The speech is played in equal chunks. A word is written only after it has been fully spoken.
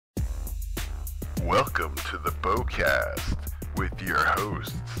Welcome to the Bowcast with your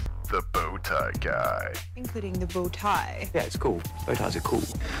hosts, the Bowtie Guy. Including the bow tie. Yeah, it's cool. Bow ties are cool.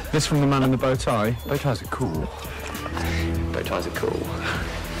 This from the man in the bow tie. Bow ties are cool. Bow ties are cool.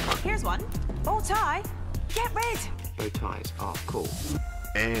 Here's one. Bow tie. Get rid. Bow ties are cool.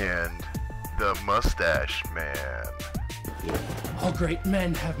 And the Mustache Man. All great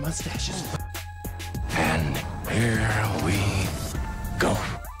men have mustaches. And here we go.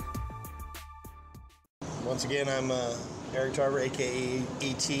 Once again, I'm Eric Tarver, a.k.a.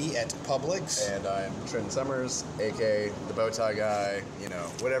 E.T. at Publix. And I'm Trent Summers, a.k.a. the Bowtie Guy,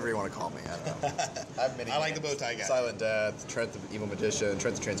 whatever you want to call me. I don't know. I have many I like the names. Bowtie Guy. Silent Death, Trent the Evil Magician,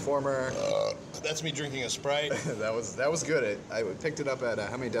 Trent the Transformer. That's me drinking a Sprite. that was good. I picked it up at,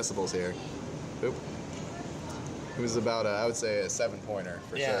 how many decibels here? Oop. It was about, I would say, a 7-pointer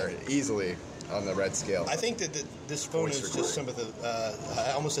for sure. Easily on the red scale. I think that this phone is just sympathy.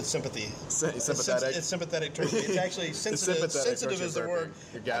 I almost said sympathy. Sympathetic? It's sympathetic towards me. It's actually sensitive. Sensitive is the word.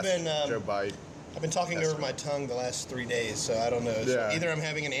 Your gas drove by. I've been talking over my tongue the last 3 days, so I don't know. So either I'm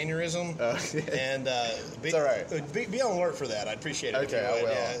having an aneurysm, and it's all right. Be on alert for that. I'd appreciate it. Okay, if you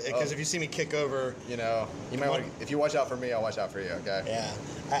would. I will. Yeah, because if you see me kick over, you might want to, if you watch out for me, I'll watch out for you. Okay. Yeah,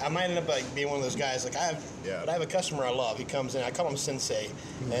 I might end up being one of those guys. But I have a customer I love. He comes in. I call him Sensei,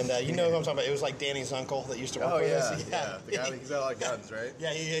 and you know who I'm talking about. It was like Danny's uncle that used to work with us. Yeah. The guy, he's got a lot of guns, right?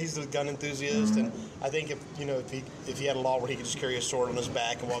 Yeah, he's a gun enthusiast, and I think if he had a law where he could just carry a sword on his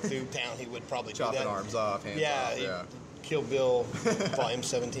back and walk through town, he would probably do that. Chopping arms off, hands off. Kill Bill, Volume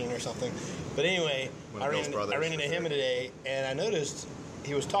 17 or something. But anyway, I ran into him today, and I noticed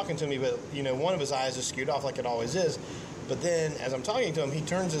he was talking to me, but one of his eyes is skewed off like it always is. But then, as I'm talking to him, he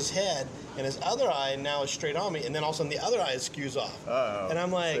turns his head, and his other eye now is straight on me, and then all of a sudden the other eye skews off. And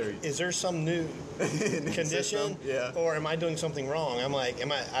I'm like, is there some new condition? Yeah. Or am I doing something wrong? I'm like,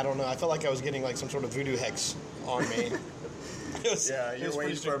 I don't know. I felt like I was getting like some sort of voodoo hex on me. You're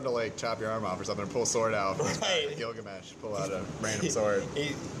waiting for him to chop your arm off or something, or pull a sword out. Right. Gilgamesh, pull out a random sword.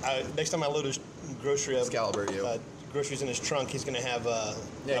 Next time I load his grocery up, Excalibur you. Groceries in his trunk, he's going to have a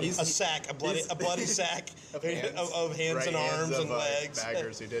sack, a bloody sack of hands and arms and legs.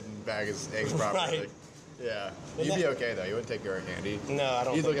 Baggers who didn't bag his eggs properly. Right. Yeah, you'd be okay though. You wouldn't take your candy. No, I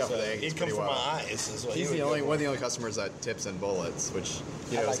don't. He'd think look out so. for the eggs. He'd come for my eyes. Is what He's one of the only customers that tips in bullets, which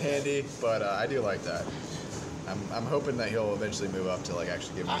I like is handy. But I do like that. I'm hoping that he'll eventually move up to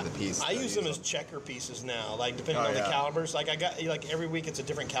actually give me the piece. I use them as checker pieces now, depending on the calibers. I got every week it's a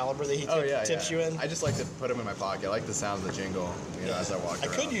different caliber that he tips you in. I just like to put them in my pocket. I like the sound of the jingle, as I walk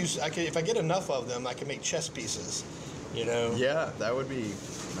around. I could if I get enough of them, I can make chess pieces. Yeah, that would be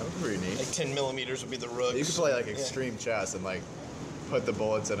pretty neat. Like 10 millimeters would be the rooks. You could play extreme chess and put the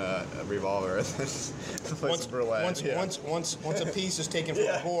bullets in a revolver and then play some roulette. Once a piece is taken from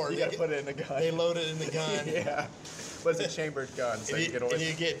the board, you gotta put it in the gun. They load it in the gun. Yeah, but it's a chambered gun, so you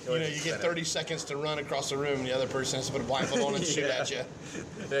get 30 seconds to run across the room, and the other person has to put a blindfold on and shoot at you.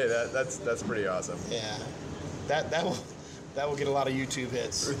 Hey, that's pretty awesome. Yeah, that will get a lot lot of YouTube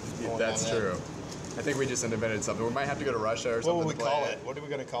hits. That's true. I think we just invented something. We might have to go to Russia or something. What would we call it? What are we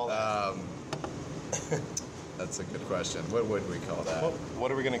going to call that? That's a good question. What would we call that?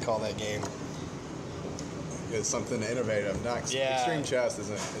 What are we going to call that game? It's something innovative. Extreme chess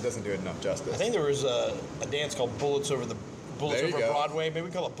doesn't do it enough justice. I think there was a dance called Bullets Over Broadway. Maybe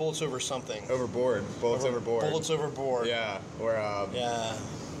we call it Bullets Over something. Overboard. Bullets Overboard. Bullets Overboard. Yeah. Or I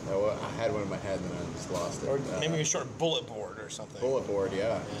had one in my head and then I just lost it. Or maybe we start Bullet Board or something. Bullet Board,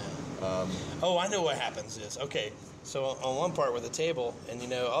 yeah. I know what happens is, okay, so on one part with the table, and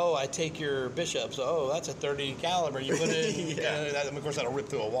I take your bishops. Oh, that's a 30 caliber. You put it in, of course, that'll rip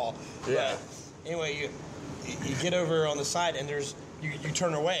through a wall. Yeah. But anyway, you get over on the side, and you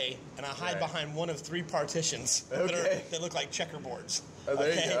turn away, and I hide behind one of 3 partitions that look like checkerboards. Oh,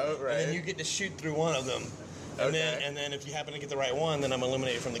 there you go, right. And then you get to shoot through one of them. And then if you happen to get the right one, then I'm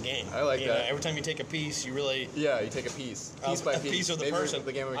eliminated from the game. I like that. Every time you take a piece, you really... Yeah, you take a piece. Piece by piece. A piece of the Maybe person.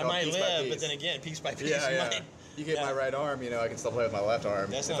 The game I might live, but then again, piece by piece. Yeah. You get my right arm, I can still play with my left arm.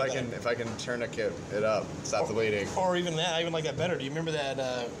 That's if not I can turn it up, stop the bleeding. Or even that, I even like that better. Do you remember that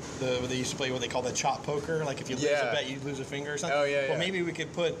they used to play what they call the chop poker? Like if you lose a bet, you lose a finger or something. Oh yeah. Well, maybe we could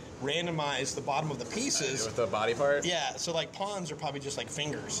randomize the bottom of the pieces with the body part. Yeah. So pawns are probably just like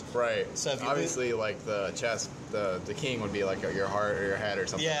fingers. Right. So if obviously, the chest, the king would be like your heart or your head or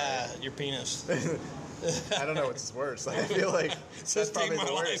something. Yeah, your penis. I don't know what's worse. I feel like that's probably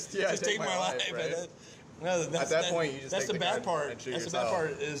the worst. Yeah, just take my life. Right? No, at that point, you just that's take the bad part. That's the bad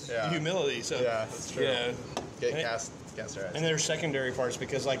part is humility. So yeah, that's true. Get cast your ass. And there's secondary parts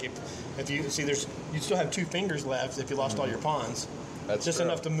because if you see you still have 2 fingers left if you lost all your pawns. That's just true.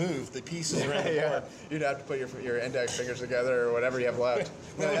 enough to move the pieces around the Yeah, board. you'd have to put your index fingers together or whatever you have left.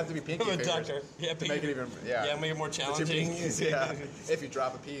 No, they have to be pinky With a fingers doctor. Yeah, to make it even. Yeah, make it more With your challenging. pinkies, yeah. If you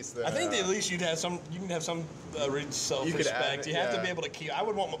drop a piece, then I think that at least you'd have some. You can have some self-respect. You have to be able to keep. I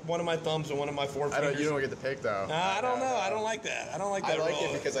would want one of my thumbs and one of my four fingers. You don't get to pick though. I don't know. I don't like that. I don't like that I like rule.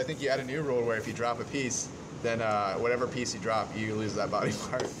 it because I think you had a new rule where if you drop a piece, then whatever piece you drop, you lose that body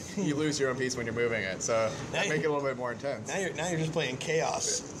part. You lose your own piece when you're moving it. So that make it a little bit more intense. Now you're just playing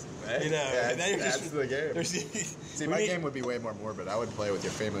chaos. Hey, You know, yeah, now you're that's just the game. See, my need- game would be way more morbid. I would play with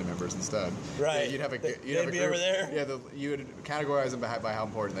your family members instead. Right. Yeah, you'd have a They'd you'd have a be group, over there? Yeah, you would categorize them by how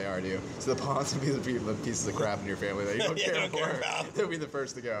important they are to you. So the pawns would be the pieces of crap in your family that you don't Yeah, care don't care for. about. They'll be the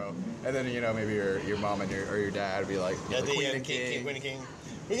first to go, and then maybe your mom and your dad would be like Yeah, the queen and king, king. queen and king.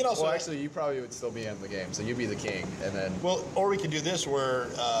 We could also Well, actually, you probably would still be in the game, so you'd be the king, and then Well, or we could do this where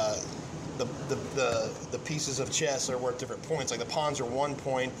the pieces of chess are worth different points. Like the pawns are 1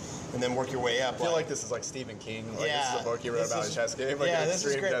 point, and then work your way up. I feel like this is like Stephen King. Like yeah, this is a book you wrote this about is- a chess game, like yeah, an this is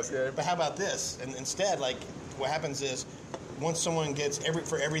extreme great. chess game. But how about this? And instead, like what happens is, once someone gets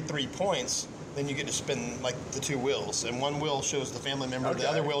for every 3 points, then you get to spin like the 2 wheels, and one wheel shows the family member, Okay. the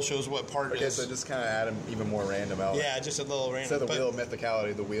other wheel shows what part it Okay, is. so just kind of add even more random element. Yeah, just a little random. Instead of the but- wheel of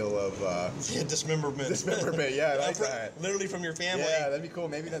mythicality, the wheel of Yeah, dismemberment. dismemberment. Yeah, I like From- that. Literally from your family. Yeah, that'd be cool.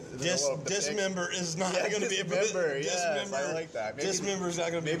 Maybe that. Dismember is not Yeah, going to be a dismember. Yes, I like that. Maybe Dismember is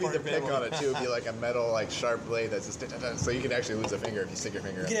not going to be Maybe part the of your pick family. on it too would be like a metal, like sharp blade that's just so you can actually lose a finger if you stick your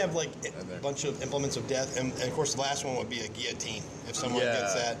finger. You in can have there. like In there. a bunch of implements of death, and of course the last one would be a guillotine. If someone Yeah.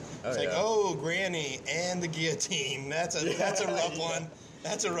 gets that, it's Oh, like, yeah. oh, Granny and the guillotine. That's a rough one.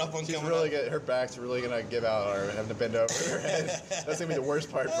 That's a rough one. She's coming really up. good. Her back's really gonna give out on her, having to bend over her head. That's gonna be the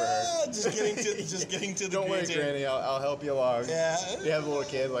worst part for her. Just getting to the Don't worry, guillotine. Granny. I'll help you along. Yeah. You have a little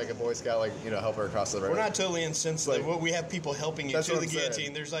kid, like a Boy Scout, like help her across the road. We're not totally insensitive. Like- We have people helping you That's to what the I'm saying.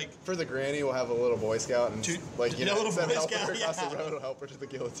 guillotine. There's like For the granny, we'll have a little Boy Scout and Two- like a little instead of Boy helping Scout, her across yeah. the road, we'll help her to the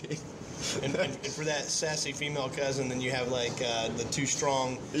guillotine. and for that sassy female cousin, then you have like the 2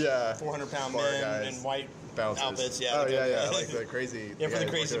 strong, Yeah. 400-pound Smart men guys. in white Bouncers. outfits. Yeah. Oh the- yeah, like the crazy. Yeah, for the guys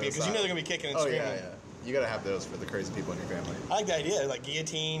crazy working people, because on you know the they're gonna be kicking and Oh screaming. yeah. You gotta have those for the crazy people in your family. I like the idea, like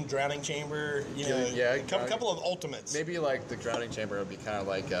guillotine, drowning chamber. Yeah, couple of ultimates. Maybe like the drowning chamber would be kind of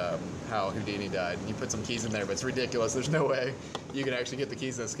like how Houdini died. You put some keys in there, but it's ridiculous. There's no way you can actually get the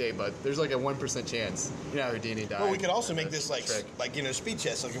keys and escape. But there's like a 1% chance. You know how Houdini died. Well, we could also make this like trick. speed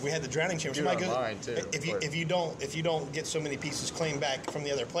chess. Like if we had the drowning chamber, Do it somebody goes- online, too, If of you don't get so many pieces claimed back from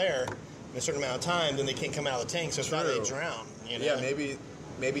the other player in a certain amount of time, then they can't come out of the tank. So it's not True. they drown. You know? Yeah,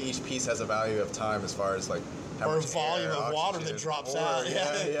 maybe each piece has a value of time as far as like how Or much volume air, of water that oxygen, drops or- out.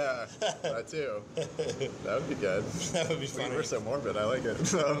 Yeah, that too. That would be good. That would be funny. We're so morbid. I like it.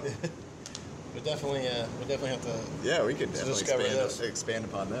 So We definitely have to. yeah, we could definitely discover this. expand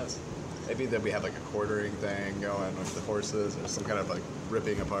upon this. Maybe that we have like a quartering thing going with the horses, or some kind of like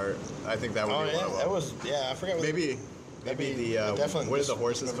ripping apart. I think that would Oh be yeah, one that of was I forgot. What maybe be the definitely what are the just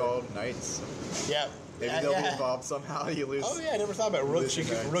horses remember. called? Knights. Yeah. Maybe Yeah, they'll be yeah. involved somehow. You lose. Oh yeah, I never thought about rooks.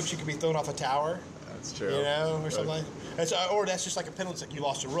 Losing knights. Rooks, you could be thrown off a tower. That's true. You know, or Right. something. Or that's just like a penalty. It's like you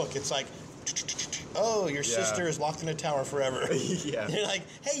lost a rook. It's like, oh, your Yeah. sister is locked in a tower forever. Yeah. You're like,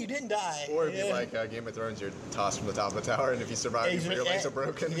 hey, you didn't die. Or it'd be Yeah. like Game of Thrones, you're tossed from the top of the tower, and if you survive, your legs are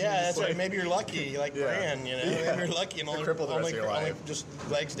broken. Yeah, that's right. Maybe you're lucky, like Yeah. Bran. You know, Yeah. maybe you're lucky and You're only, crippled the rest of your only life. just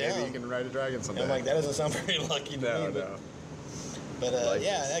legs down. Maybe you can ride a dragon someday. I'm like, that doesn't sound very lucky to No, me. no. But Like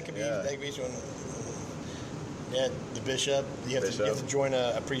yeah, this. that could be Yeah. each one. Yeah, the bishop. You have Bishop. to join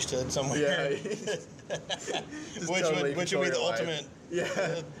a priesthood somewhere. Yeah. which would be the ultimate Yeah,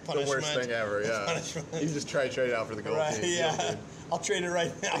 the punishment. worst thing ever. Yeah, Punishment. you just try to trade it out for the gold Right? team. Yeah, I'll trade it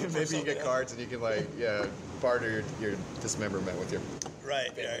right now. for Maybe you something get else. cards and you can barter your dismemberment with your Right.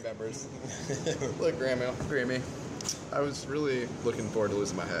 family right. members. Look, Grammy, I was really looking forward to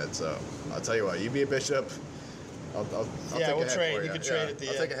losing my head. So I'll tell you what, you be a bishop. I'll Yeah, take we'll a head trade. for We you. could trade at the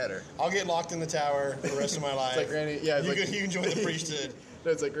I'll end. take a header. I'll get locked in the tower for the rest of my life. It's like Granny. Yeah, it's you like, can join the priesthood.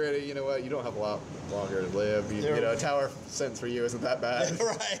 No, it's like Granny. You know what? You don't have a lot longer to live. You know, a tower sentence for you isn't that bad.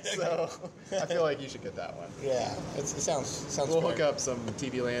 Right. So I feel like you should get that one. Yeah, it sounds. We'll fair. hook up some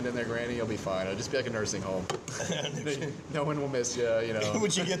TV land in there, Granny. You'll be fine. It'll just be like a nursing home. No one will miss you. You know.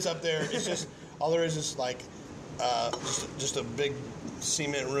 When she gets up there, it's just all there is like just a big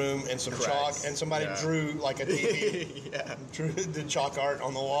cement room and some Cracks. chalk, and somebody Yeah. drew like a TV. Yeah. Drew the chalk art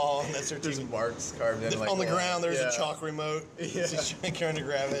on the wall, and that's their There's TV. marks carved in. On the ground, there's yeah. a chalk remote. Yeah. She's trying to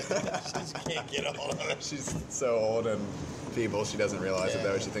grab it. She just can't get a hold of it. She's so old and feeble, she doesn't realize it Yeah.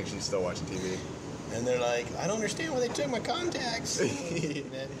 though. She thinks she's still watching TV. And they're like, I don't understand why they took my contacts.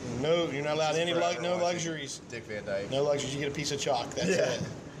 No, you're not allowed no luxuries. Dick Van Dyke. No luxuries. You get a piece of chalk. That's it.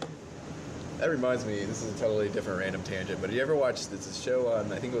 That reminds me, this is a totally different random tangent, but did you ever watch this show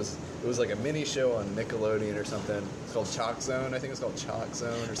on, I think it was like a mini show on Nickelodeon or something. It's called Chalk Zone. I think it's called Chalk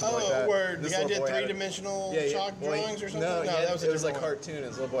Zone or something like that. Where the guy did three-dimensional chalk drawings or something? No, that was it was like cartoon, and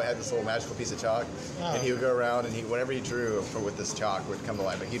his little boy had this little magical piece of chalk, and he would go around, and whatever he drew with this chalk would come to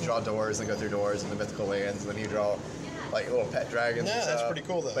life. Like he'd draw doors and go through doors and the mythical lands, and then he'd draw like little pet dragons and stuff. That's pretty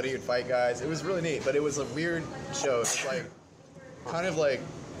cool, though. But he would fight guys. It was really neat, but it was a weird show. It's like, kind of like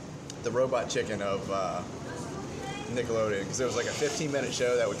the Robot Chicken of Nickelodeon, because it was like a 15-minute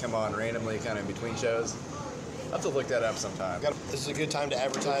show that would come on randomly kind of in between shows. I'll have to look that up sometime. This is a good time to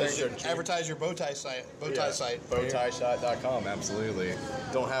advertise your Bowtie site. Bowtieshot.com, absolutely.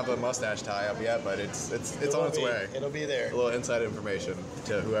 Don't have a mustache tie-up yet, but it's on its way. It'll be there. A little inside information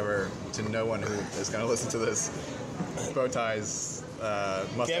to no one who is going to listen to this. Bowtie's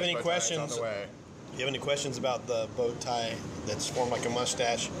mustache. If you have any questions, on the way. If you have any questions about the bow tie that's formed like a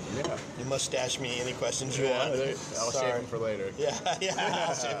mustache, you mustache me any questions you want. I'll shave them for later. Yeah,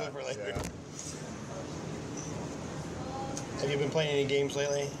 I'll shave them for later. Yeah. Have you been playing any games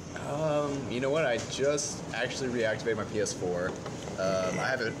lately? You know what? I just actually reactivated my PS4. I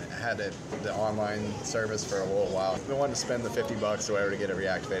haven't had the online service for a little while. I've been wanting to spend the $50 or whatever to get it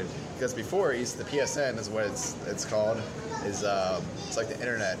reactivated. Because before, the PSN is what it's called. It's like the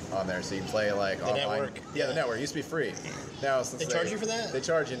internet on there, so you play like the online. Network. Yeah, the network. It used to be free. Now since they charge you for that? They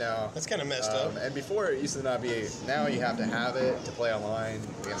charge you now. That's kind of messed up. And before it used to not be. Now you have to have it to play online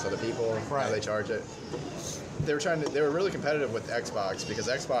against other people. Right. Now they charge it. They were really competitive with Xbox, because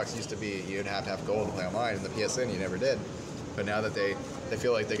Xbox used to be you'd have to have gold to play online, and the PSN you never did. But now that they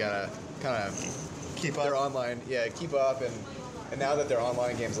feel like they gotta kind of keep up their online, keep up, and now that their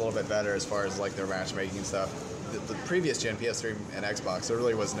online game's a little bit better as far as like their matchmaking and stuff. The previous gen PS3 and Xbox, there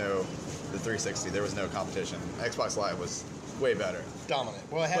really was the 360. There was no competition. Xbox Live was way better, dominant.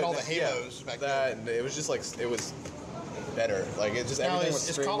 Well, it had all the Halos back then. And it was just like it was better. Like it just everything was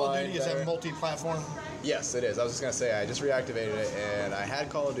streamlined. Is Call of Duty is that multi-platform? Yes, it is. I was just gonna say I just reactivated it, and I had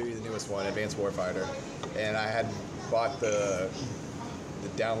Call of Duty, the newest one, Advanced Warfighter, and I had bought the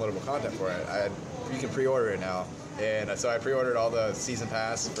downloadable content for it. You can pre-order it now, and so I pre-ordered all the season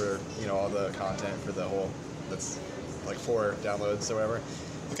pass for all the content for the whole. That's like 4 downloads or whatever.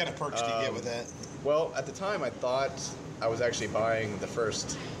 What kind of perks do you get with that? Well, at the time I thought I was actually buying the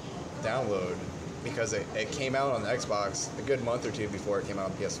first download because it came out on the Xbox a good month or two before it came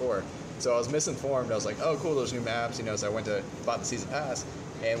out on PS4. So I was misinformed. I was like, oh, cool, there's new maps, so I bought the season pass.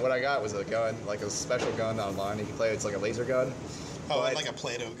 And what I got was a gun, like a special gun online. You can play it's like a laser gun. Oh, like a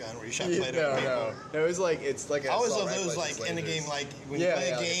Play-Doh gun where you shot Play-Doh. No, it's like a I always love those in the game, like when you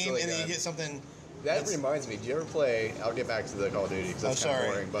play a game and then you get something. That reminds me. Do you ever play? I'll get back to the Call of Duty because that's kind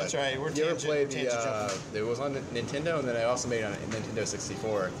of boring. But that's right. You ever played it was on Nintendo, and then I also made it on Nintendo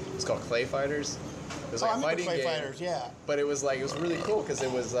 64. It's called Clay Fighters. It was like a fighting game. Fighters, yeah. But it was really cool because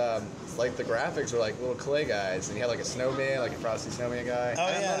it was like the graphics were like little clay guys, and you had like a snowman, like a Frosty Snowman guy. Oh,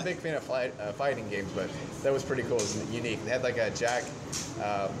 I'm not a big fan of fighting games, but that was pretty cool. It was unique. They had like a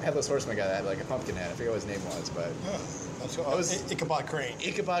Headless Horseman guy that had like a pumpkin head. I forget what his name was, but. That's cool. It was Ichabod Crane.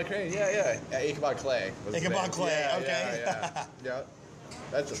 Ichabod Crane, yeah. Ichabod Clay. Ichabod Clay, okay. Yeah.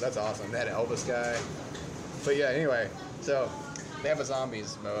 That's awesome. They had an Elvis guy. But yeah, anyway, so they have a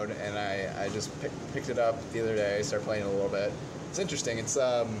zombies mode, and I just picked it up the other day, started playing it a little bit. It's interesting. It's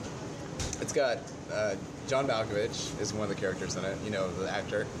got John Malkovich is one of the characters in it, the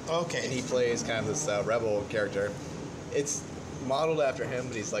actor. Okay. And he plays kind of this rebel character. It's modeled after him,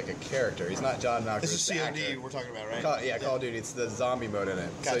 but he's like a character. He's not John Malkovich. This is COD we're talking about, right? Call of Duty. It's the zombie mode in it.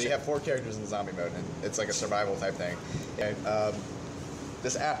 Gotcha. So you have 4 characters in the zombie mode, and it's like a survival type thing. And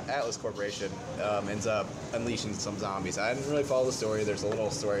this Atlas Corporation ends up unleashing some zombies. I didn't really follow the story. There's a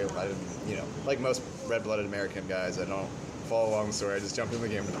little story. I didn't, like most red-blooded American guys, I don't follow along the story. I just jump in the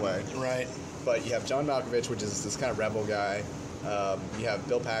game to play. Right. But you have John Malkovich, which is this kind of rebel guy. You have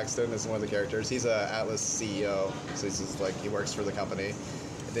Bill Paxton as one of the characters. He's a Atlas CEO, so he's just he works for the company.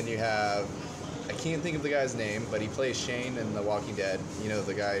 And then you have, I can't think of the guy's name, but he plays Shane in The Walking Dead.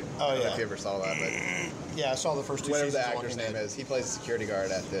 The guy. Oh, I don't know if you ever saw that, but yeah, I saw the first 2 seasons. Whatever the actor's name is, he plays security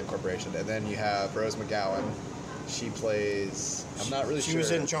guard at the corporation. And then you have Rose McGowan. She plays. I'm not really sure. She was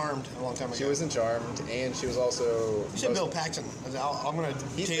in Charmed a long time ago. She was in Charmed, and she was also. You said Bill Paxton. I'm going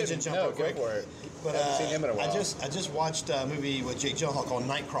to tangent jump real quick. Go for it. But I haven't seen him in a while. I just watched a movie with Jake Gyllenhaal called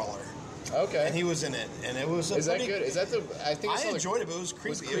Nightcrawler. Okay. And he was in it, and it was. Is that good? Is that the? I think I enjoyed it, but it was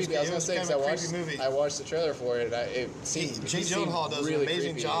creepy. It was creepy. I was gonna say kind because of a creepy movie. I watched the trailer for it. And it seemed. Jake seemed Gyllenhaal does really an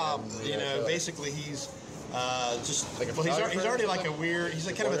amazing creepy job. in the You know, trailer. basically he's just Like a well, he's photographer already or like a something? weird. He's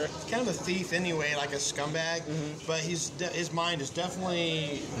like kind of a thief anyway, like a scumbag. But his mind is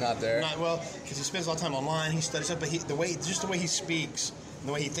definitely Not there. Not well because he spends a lot of time online. He studies stuff, but the way he speaks. And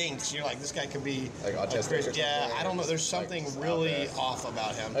the way he thinks, you're like, this guy could be Like autistic or something? Yeah, I don't know. There's something Like, really out there. off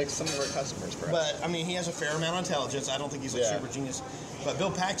about him. Like some of our customers, perhaps. But I mean, he has a fair amount of intelligence. I don't think he's a Yeah. super genius. But Bill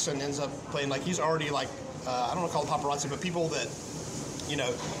Paxton ends up playing like he's already like I don't want to call it paparazzi, but people that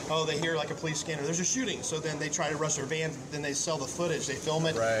they hear like a police scanner. There's a shooting, so then they try to rush their van. Then they sell the footage. They film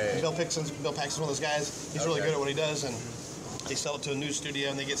it. Right. And Bill Paxton's one of those guys. He's really Okay. good at what he does, and they sell it to a news studio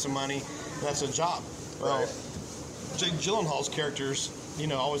and they get some money. And that's a job. Well, Right. Jake Gyllenhaal's characters,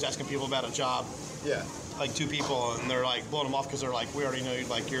 always asking people about a job. Yeah. Like two people, and they're like blowing them off because they're like, we already know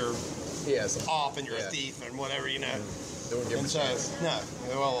like you're Yeah. Some, off and you're Yeah. a thief and whatever, They wouldn't give him And a so, chance. no,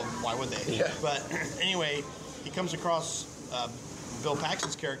 well, why would they? Yeah. But anyway, he comes across Bill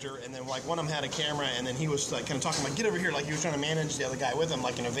Paxton's character, and then like one of them had a camera, and then he was like kind of talking like, get over here, like he was trying to manage the other guy with him,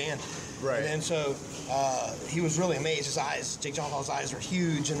 like in a van. Right. And so he was really amazed. His eyes, Jake Gyllenhaal's eyes are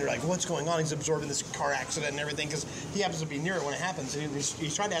huge, and they're like, what's going on? He's absorbing this car accident and everything because he happens to be near it when it happens. And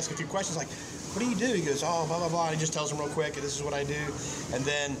he's trying to ask a few questions like, what do you do? He goes, oh, blah, blah, blah. And he just tells him real quick, this is what I do. And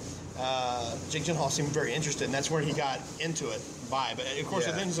then Jake Gyllenhaal seemed very interested, and that's where he got into it by. But of course,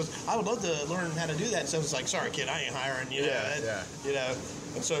 Yeah. then he says, I would love to learn how to do that. So it's like, sorry, kid, I ain't hiring you. Yeah.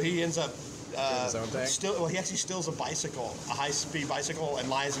 And so he ends up his own thing? he actually steals a bicycle, a high-speed bicycle, and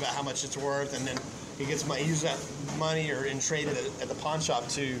lies about how much it's worth, and then he gets money. He uses that money and trade it at the pawn shop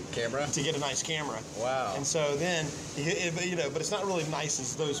to get a nice camera. Wow. And so then but it's not really nice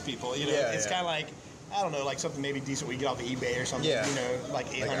as those people. Yeah, it's yeah. kind of like, I don't know, like something maybe decent we get off of eBay or something. Yeah. Like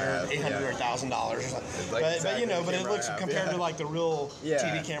 $800 yeah. or $1,000 or something. Like exactly the but it camera looks I have, compared yeah. to like the real Yeah.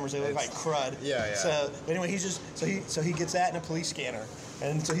 TV cameras, they look like crud. Yeah, yeah. So anyway, so he gets that in a police scanner.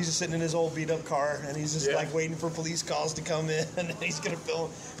 And so he's just sitting in his old beat up car, and he's just like waiting for police calls to come in, and he's gonna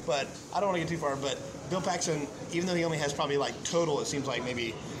film. But I don't want to get too far. But Bill Paxton, even though he only has probably like total, it seems like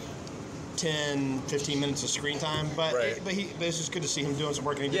maybe 10, 15 minutes of screen time. But Right. but it's just good to see him doing some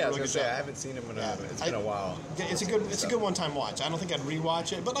work. And he did Yeah, a I was really gonna good say job. I haven't seen him in it's been a while. It's a good one-time watch. I don't think I'd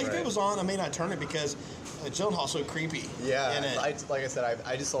rewatch it, but like if it Right. was on, I may not turn it because Gyllenhaal's so creepy. Yeah, in it. like I said,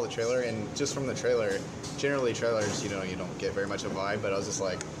 I just saw the trailer, and just from the trailer, generally trailers, you don't get very much of a vibe, but I was just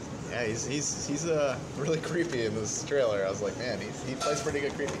like, yeah, he's really creepy in this trailer. I was like, man, he plays a pretty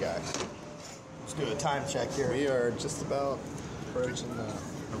good creepy guy. Let's do a time check here. We are just about approaching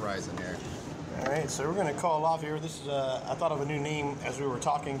the horizon here. All right, so we're going to call off here. This is I thought of a new name as we were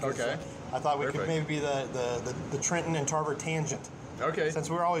talking. 'Cause, Okay. I thought we could Perfect. maybe be the Trenton and Tarver tangent. Okay. Since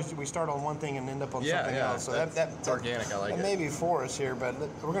we start on one thing and end up on Yeah, something yeah, else. So it's organic. I like that it. may be for us here, but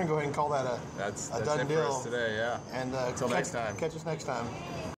we're going to go ahead and call that a That's done it deal. for us today. Yeah. And Until next time. Catch us next time.